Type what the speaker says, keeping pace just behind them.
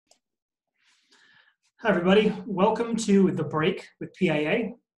Hi, everybody. Welcome to The Break with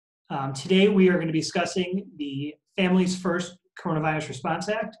PIA. Today, we are going to be discussing the Families First Coronavirus Response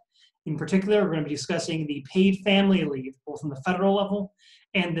Act. In particular, we're going to be discussing the paid family leave, both on the federal level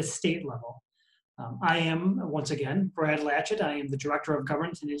and the state level. I am, once again, Brad Lachut. I am the Director of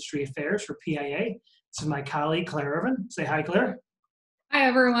Government and Industry Affairs for PIA. This is my colleague, Clare Irvine. Say hi, Clare. Hi,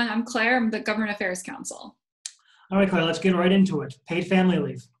 everyone. I'm Claire. I'm the Government Affairs Counsel. All right, Clare, let's get right into it. Paid family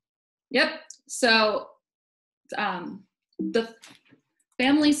leave. Yep. So the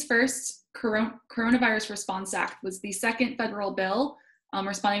Families First Coronavirus Response Act was the second federal bill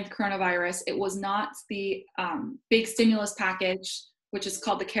responding to coronavirus. It was not the big stimulus package, which is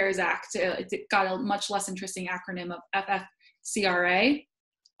called the CARES Act. It got a much less interesting acronym of FFCRA.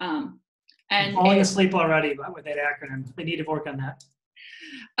 I'm falling asleep already with that acronym. They need to work on that.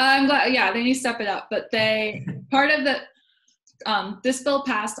 I'm glad, yeah, they need to step it up. But part of the this bill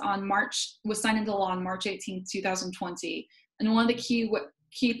passed was signed into law on March 18, 2020. And one of the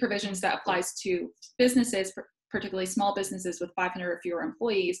key provisions that applies to businesses, particularly small businesses with 500 or fewer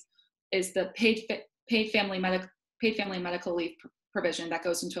employees, is the paid family medical leave provision that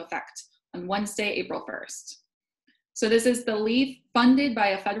goes into effect on Wednesday, April 1st. So this is the leave funded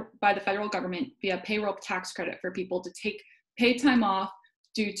by the federal government via payroll tax credit for people to take paid time off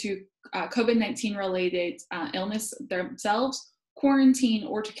due to COVID-19 related illness themselves, quarantine,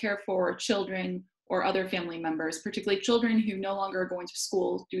 or to care for children or other family members, particularly children who no longer are going to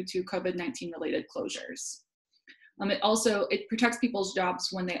school due to COVID-19 related closures. It protects people's jobs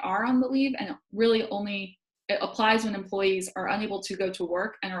when they are on the leave, and it applies when employees are unable to go to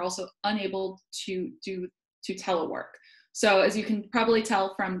work and are also unable to telework. So as you can probably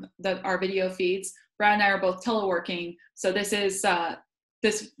tell from our video feeds, Brad and I are both teleworking. So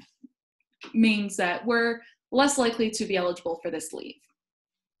this means that we're less likely to be eligible for this leave.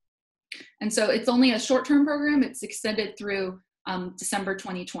 And so it's only a short-term program. It's extended through December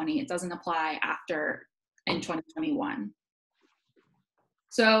 2020. It doesn't apply after in 2021.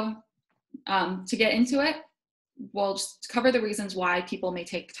 So to get into it, we'll just cover the reasons why people may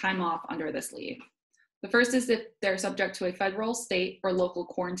take time off under this leave. The first is if they're subject to a federal, state, or local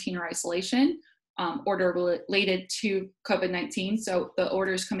quarantine or isolation order related to COVID-19. So the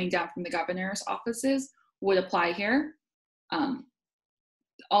orders coming down from the governor's offices would apply here.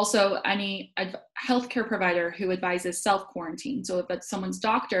 Also, any healthcare provider who advises self-quarantine. So if someone's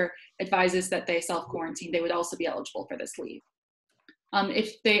doctor advises that they self-quarantine, they would also be eligible for this leave.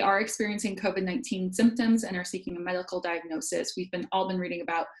 If they are experiencing COVID-19 symptoms and are seeking a medical diagnosis, we've all been reading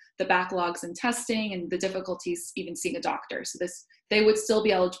about the backlogs in testing and the difficulties even seeing a doctor. So they would still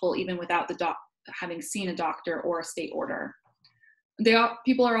be eligible even without having seen a doctor or a state order.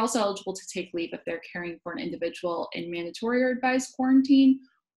 People are also eligible to take leave if they're caring for an individual in mandatory or advised quarantine,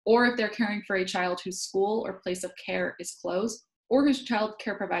 or if they're caring for a child whose school or place of care is closed, or whose child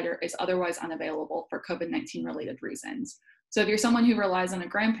care provider is otherwise unavailable for COVID-19 related reasons. So if you're someone who relies on a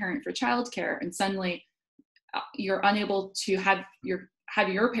grandparent for childcare and suddenly you're unable to have your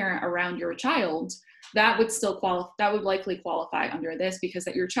parent around your child, that would likely qualify under this, because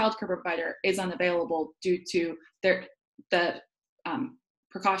that your child care provider is unavailable due to the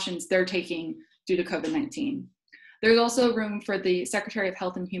precautions they're taking due to COVID-19. There's also room for the Secretary of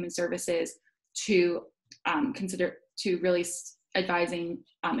Health and Human Services to consider release advising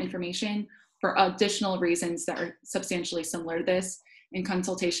information for additional reasons that are substantially similar to this, in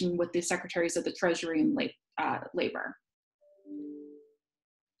consultation with the Secretaries of the Treasury and Labor.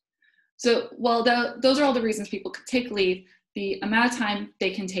 So while those are all the reasons people could take leave, the amount of time they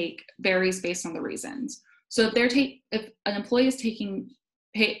can take varies based on the reasons. So if an employee is taking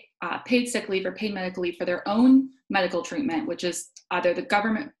paid sick leave or paid medical leave for their own medical treatment, which is either the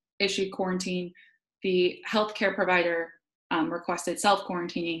government issued quarantine, the healthcare provider requested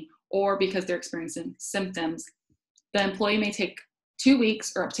self-quarantining, or because they're experiencing symptoms, the employee may take 2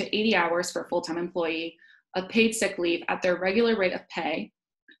 weeks or up to 80 hours for a full-time employee of paid sick leave at their regular rate of pay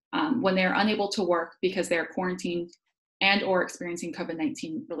when they are unable to work because they are quarantined and or experiencing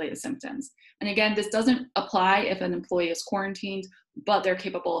COVID-19 related symptoms. And again, this doesn't apply if an employee is quarantined, but they're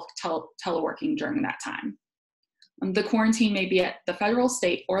capable of teleworking during that time. The quarantine may be at the federal,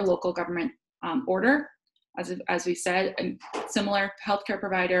 state, or local government order, as we said, a similar healthcare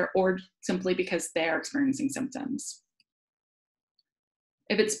provider, or simply because they are experiencing symptoms.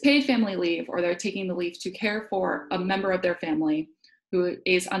 If it's paid family leave, or they're taking the leave to care for a member of their family who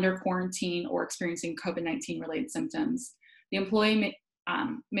is under quarantine or experiencing COVID-19 related symptoms, the employee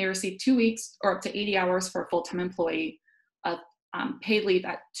may receive 2 weeks or up to 80 hours for a full-time employee of paid leave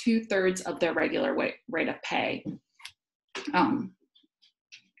at 2/3 of their regular rate of pay.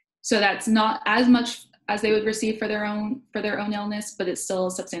 So that's not as much as they would receive for their own illness, but it's still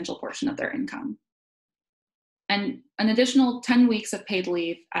a substantial portion of their income. And an additional 10 weeks of paid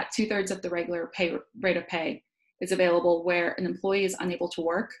leave at 2/3 of the regular rate of pay is available where an employee is unable to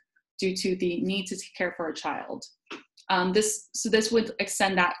work due to the need to care for a child. This would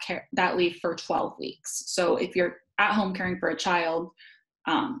extend that leave for 12 weeks. So if you're at home caring for a child,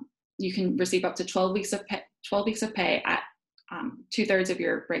 you can receive up to 12 weeks of pay at 2/3 of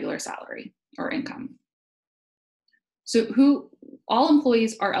your regular salary or income. So all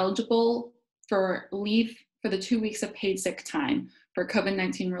employees are eligible for leave for the 2 weeks of paid sick time for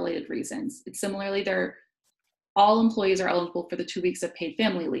COVID-19 related reasons. It's similarly, all employees are eligible for the 2 weeks of paid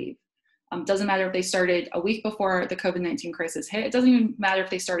family leave. Doesn't matter if they started a week before the COVID-19 crisis hit. It doesn't even matter if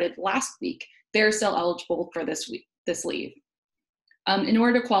they started last week. They're still eligible for this leave. In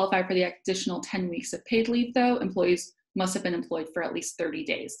order to qualify for the additional 10 weeks of paid leave, though, employees must have been employed for at least 30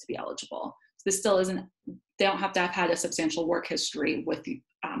 days to be eligible. So this still isn't, they don't have to have had a substantial work history with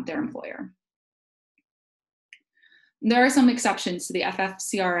their employer. There are some exceptions to the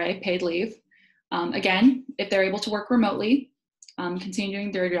FFCRA paid leave. Again, if they're able to work remotely,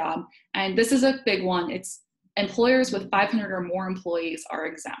 continuing their job. And this is a big one. It's employers with 500 or more employees are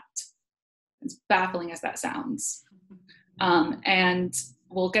exempt. As baffling as that sounds. And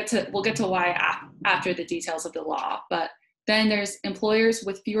we'll get to why after the details of the law. But then there's employers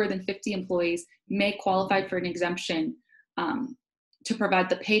with fewer than 50 employees may qualify for an exemption to provide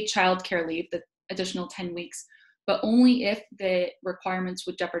the paid childcare leave, the additional 10 weeks, but only if the requirements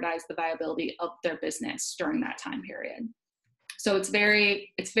would jeopardize the viability of their business during that time period. So it's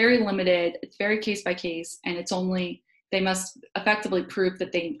very limited, it's very case by case, and they must effectively prove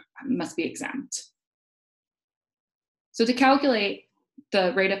that they must be exempt. So to calculate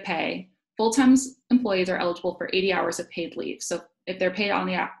the rate of pay, full-time employees are eligible for 80 hours of paid leave. So if they're paid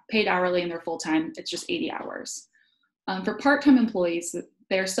hourly and they're full-time, it's just 80 hours. For part-time employees,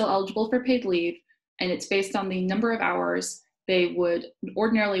 they're still eligible for paid leave, and it's based on the number of hours they would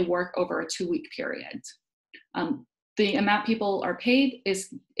ordinarily work over a 2-week period. The amount people are paid is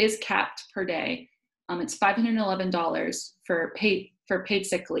capped per day. It's $511 for paid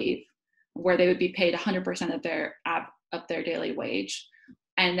sick leave, where they would be paid 100% of their daily wage.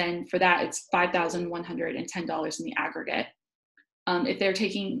 And then for that, it's $5,110 in the aggregate. If they're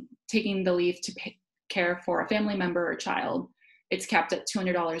taking the leave to care for a family member or child, it's capped at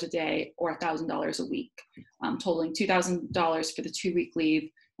 $200 a day or $1,000 a week, totaling $2,000 for the 2-week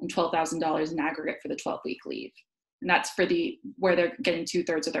leave and $12,000 in aggregate for the 12-week leave. And that's for where they're getting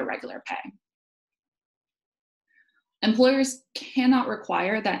 2/3 of their regular pay. Employers cannot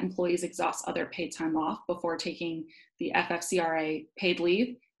require that employees exhaust other paid time off before taking the FFCRA paid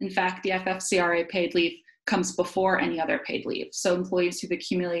leave. In fact, the FFCRA paid leave comes before any other paid leave. So employees who've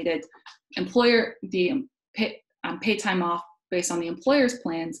accumulated paid time off based on the employer's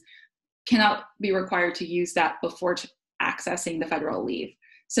plans cannot be required to use that before accessing the federal leave.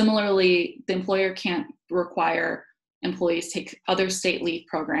 Similarly, the employer can't require employees take other state leave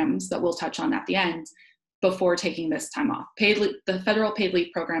programs that we'll touch on at the end before taking this time off. The federal paid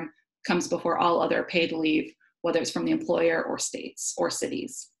leave program comes before all other paid leave, whether it's from the employer or states or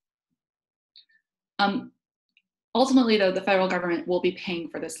cities. Ultimately, though, the federal government will be paying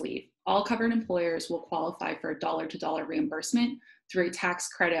for this leave. All covered employers will qualify for a dollar-to-dollar reimbursement through a tax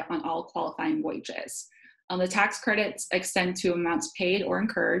credit on all qualifying wages. The tax credits extend to amounts paid or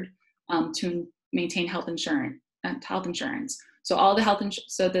incurred to maintain health insurance. So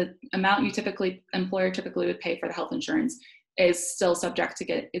the amount employer typically would pay for the health insurance is still subject to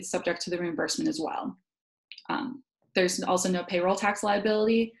the reimbursement as well. There's also no payroll tax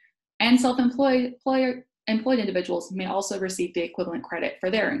liability, and self-employed individuals may also receive the equivalent credit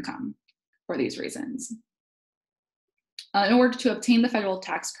for their income for these reasons. In order to obtain the federal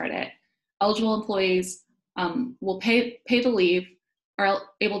tax credit, eligible employees will are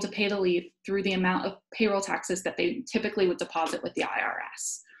able to pay the leave through the amount of payroll taxes that they typically would deposit with the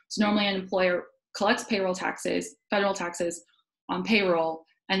IRS. So normally an employer collects federal taxes on payroll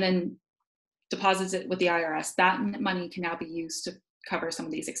and then deposits it with the IRS. That money can now be used to cover some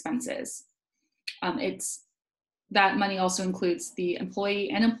of these expenses. That money also includes the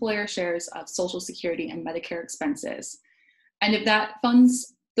employee and employer shares of Social Security and Medicare expenses. And if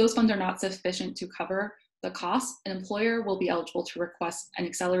those funds are not sufficient to cover the cost, an employer will be eligible to request an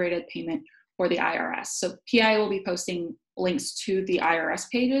accelerated payment for the IRS. So PI will be posting links to the IRS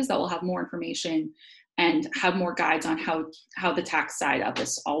pages that will have more information and have more guides on how the tax side of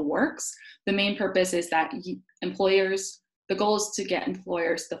this all works. The main purpose is that the goal is to get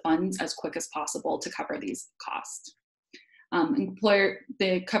employers the funds as quick as possible to cover these costs.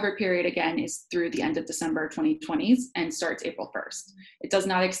 The covered period again is through the end of December 2020 and starts April 1st. It does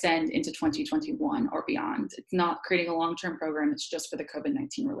not extend into 2021 or beyond. It's not creating a long-term program. It's just for the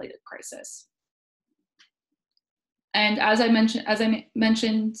COVID-19 related crisis. And as I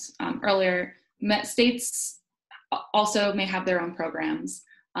mentioned earlier, states also may have their own programs,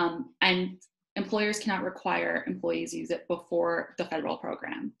 and employers cannot require employees use it before the federal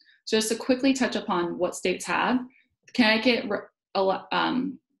program. So just to quickly touch upon what states have, Connecticut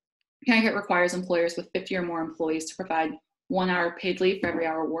requires employers with 50 or more employees to provide 1 hour paid leave for every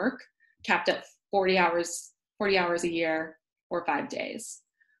hour work, capped at 40 hours a year or 5 days.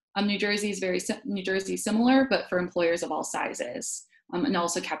 New Jersey is similar, but for employers of all sizes, and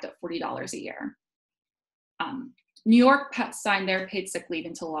also capped at $40 a year. New York signed their paid sick leave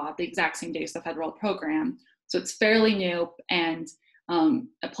into law the exact same day as the federal program, so it's fairly new and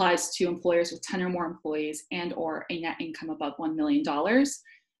applies to employers with 10 or more employees and or a net income above $1 million.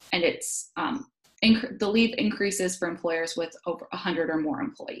 And it's the leave increases for employers with over 100 or more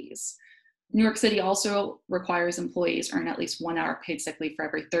employees. New York City also requires employees earn at least 1 hour paid sick leave for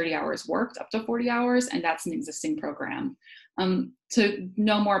every 30 hours worked, up to 40 hours, and that's an existing program. To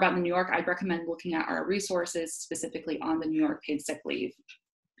know more about New York, I'd recommend looking at our resources specifically on the New York paid sick leave.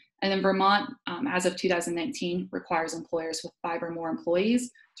 And then Vermont, as of 2019, requires employers with 5 or more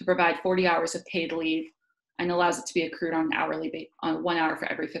employees to provide 40 hours of paid leave and allows it to be accrued on an on 1 hour for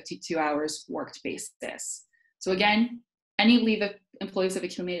every 52 hours worked basis. So again, any leave employees have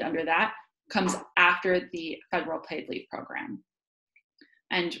accumulated under that comes after the federal paid leave program.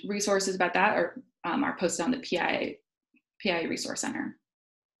 And resources about that are posted on the PIA Resource Center.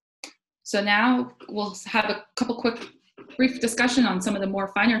 So now we'll have a couple brief discussion on some of the more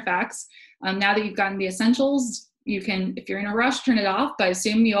finer facts. Now that you've gotten the essentials, you can, if you're in a rush, turn it off, but I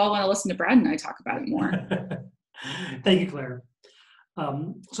assume you all want to listen to Brad and I talk about it more. Thank you, Claire.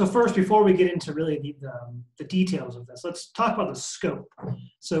 So first, before we get into really the details of this, let's talk about the scope.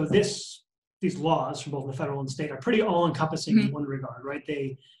 So these laws from both the federal and state are pretty all-encompassing in one regard, right?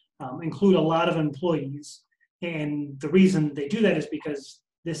 They include a lot of employees, and the reason they do that is because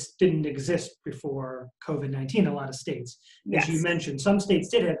this didn't exist before COVID-19 in a lot of states. As you mentioned, some states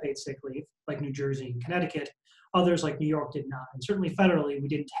did have paid sick leave, like New Jersey and Connecticut. Others, like New York, did not. And certainly federally, we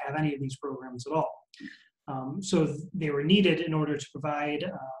didn't have any of these programs at all. So they were needed in order to provide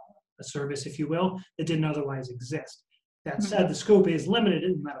a service, if you will, that didn't otherwise exist. That said, the scope is limited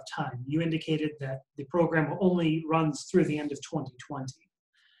in the amount of time. You indicated that the program only runs through the end of 2020.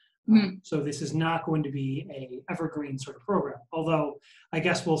 So this is not going to be a evergreen sort of program. Although I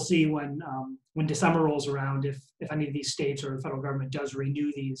guess we'll see when December rolls around if any of these states or the federal government does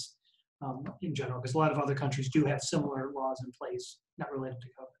renew these in general, because a lot of other countries do have similar laws in place not related to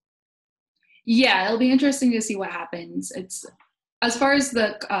COVID. Yeah, it'll be interesting to see what happens. It's as far as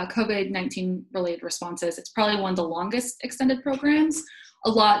the COVID-19 related responses, it's probably one of the longest extended programs. A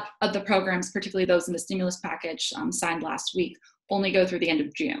lot of the programs, particularly those in the stimulus package signed last week, only go through the end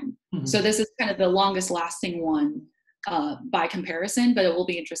of June. So this is kind of the longest lasting one by comparison, but it will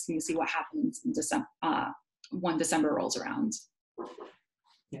be interesting to see what happens in December, when December rolls around.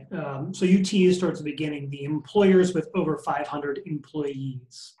 Yeah. So you teased towards the beginning the employers with over 500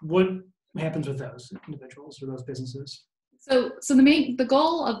 employees. What happens with those individuals or those businesses? So the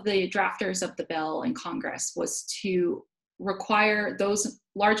goal of the drafters of the bill in Congress was to require those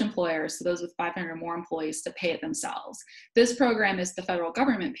large employers, so those with 500 or more employees, to pay it themselves. This program is the federal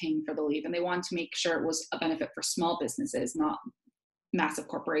government paying for the leave, and they wanted to make sure it was a benefit for small businesses, not massive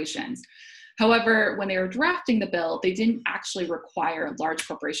corporations. However, when they were drafting the bill, they didn't actually require large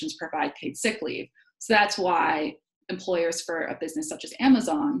corporations to provide paid sick leave. So that's why employers for a business such as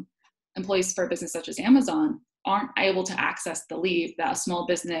Amazon, aren't able to access the leave that a small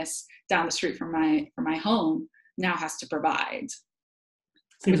business down the street from my home now has to provide.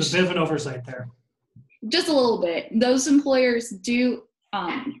 Seems a bit of an oversight there. Just a little bit. Those employers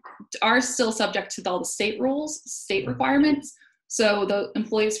are still subject to all the state rules, state requirements. So the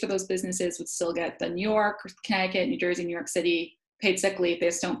employees for those businesses would still get the New York, Connecticut, New Jersey, New York City paid sick leave. They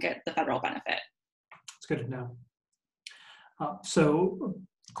just don't get the federal benefit. It's good to know. So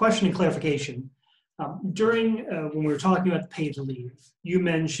question and clarification. During when we were talking about paid leave, you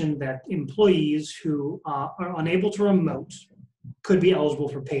mentioned that employees who are unable to remote could be eligible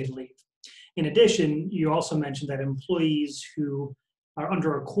for paid leave. In addition, you also mentioned that employees who are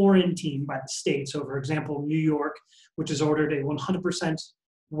under a quarantine by the state, so for example, New York, which has ordered a 100%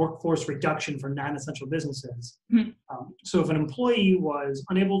 workforce reduction for non-essential businesses. So if an employee was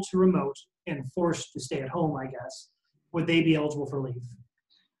unable to remote and forced to stay at home, I guess, would they be eligible for leave?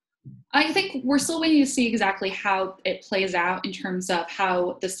 I think we're still waiting to see exactly how it plays out in terms of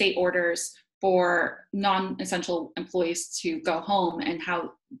how the state orders for non-essential employees to go home and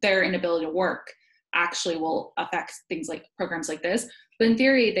how their inability to work actually will affect things like programs like this. But in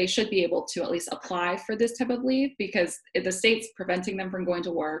theory, they should be able to at least apply for this type of leave because the state's preventing them from going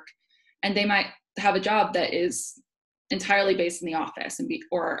to work, and they might have a job that is entirely based in the office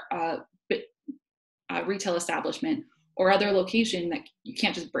or a retail establishment or other location that you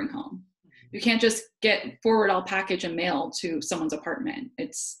can't just bring home. You can't just forward all package and mail to someone's apartment.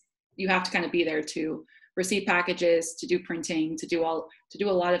 You have to kind of be there to receive packages, to do printing, to do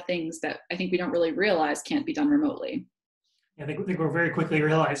a lot of things that I think we don't really realize can't be done remotely. I think we're very quickly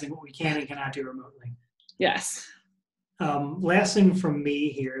realizing what we can and cannot do remotely. Yes. Last thing from me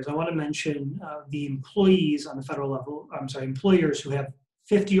here is I want to mention the employees on the federal level, employers who have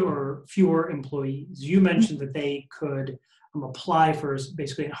 50 or fewer employees. You mentioned that they could apply for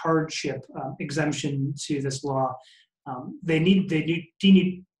basically a hardship exemption to this law. They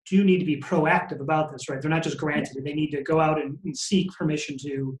do need to be proactive about this, right? They're not just granted it. They need to go out and seek permission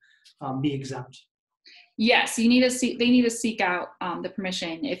to be exempt. Yes, they need to seek out the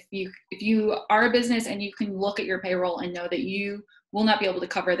permission. If you are a business and you can look at your payroll and know that you will not be able to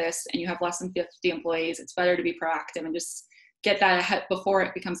cover this and you have less than 50 employees, it's better to be proactive and just get that ahead before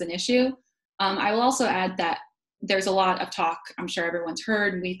it becomes an issue. I will also add that there's a lot of talk, I'm sure everyone's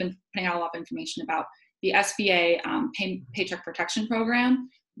heard, and we've been putting out a lot of information about the SBA Paycheck Protection Program.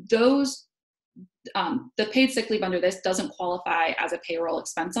 The paid sick leave under this doesn't qualify as a payroll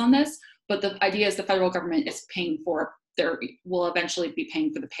expense on this, but the idea is the federal government is will eventually be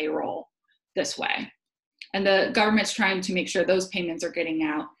paying for the payroll this way. And the government's trying to make sure those payments are getting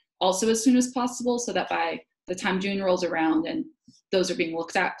out also as soon as possible so that by the time June rolls around and those are being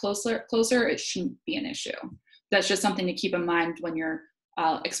looked at closer, it shouldn't be an issue. That's just something to keep in mind when you're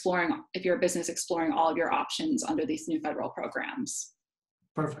if you're a business exploring all of your options under these new federal programs.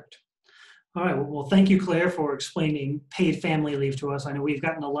 Perfect. All right. Well, thank you, Claire, for explaining paid family leave to us. I know we've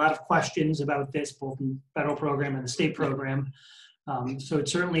gotten a lot of questions about this, both in the federal program and the state program. So it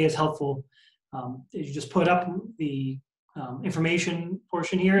certainly is helpful. You just put up the information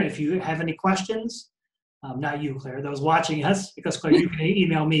portion here. And if you have any questions, not you, Claire, those watching us, because Claire, you can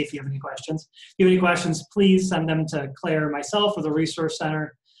email me if you have any questions. If you have any questions, please send them to Claire or myself or the Resource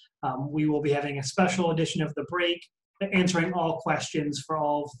Center. We will be having a special edition of The Break, answering all questions for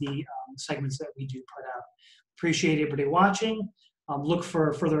all of the segments that we do put out. Appreciate everybody watching. Look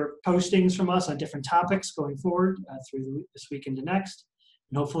for further postings from us on different topics going forward through this week into next.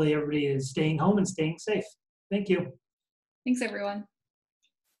 And hopefully everybody is staying home and staying safe. Thank you. Thanks, everyone.